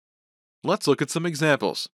Let's look at some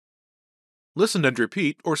examples. Listen and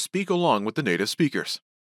repeat or speak along with the native speakers.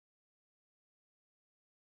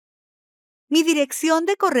 Mi dirección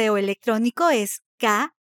de correo electrónico es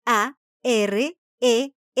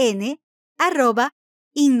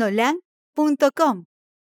karen@innolan.com.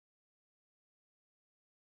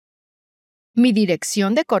 Mi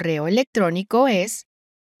dirección de correo electrónico es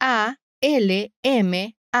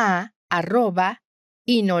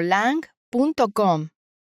alma@inolang.com.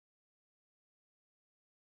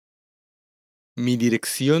 Mi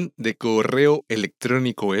dirección de correo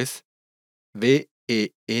electrónico es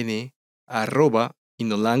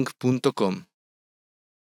ben@inolang.com.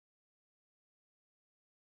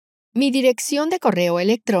 Mi dirección de correo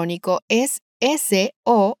electrónico es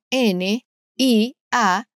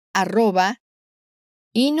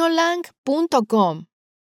sonia@inolang.com.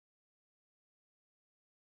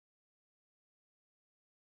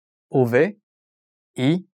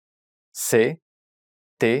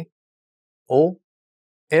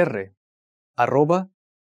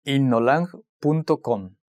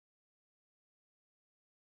 victor@innolang.com.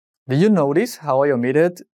 Did you notice how I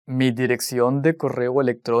omitted mi dirección de correo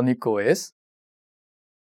electrónico es?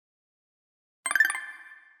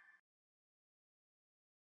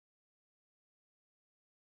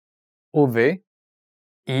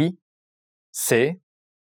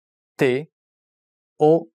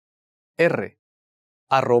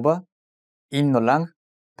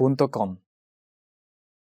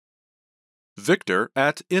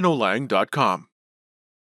 Victor@inolang.com.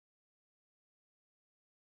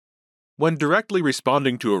 When directly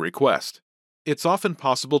responding to a request, it's often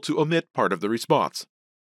possible to omit part of the response.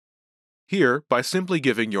 Here, by simply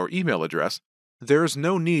giving your email address, there is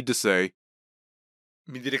no need to say,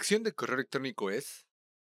 Mi dirección de correo electrónico es.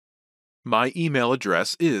 "My email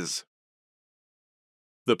address is."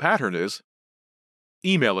 The pattern is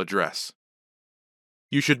email address.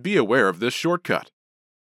 You should be aware of this shortcut.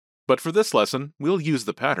 But for this lesson, we'll use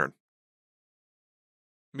the pattern.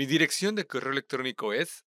 Mi dirección de correo electrónico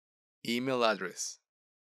es. Email address.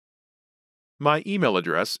 My email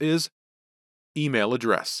address is email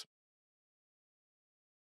address.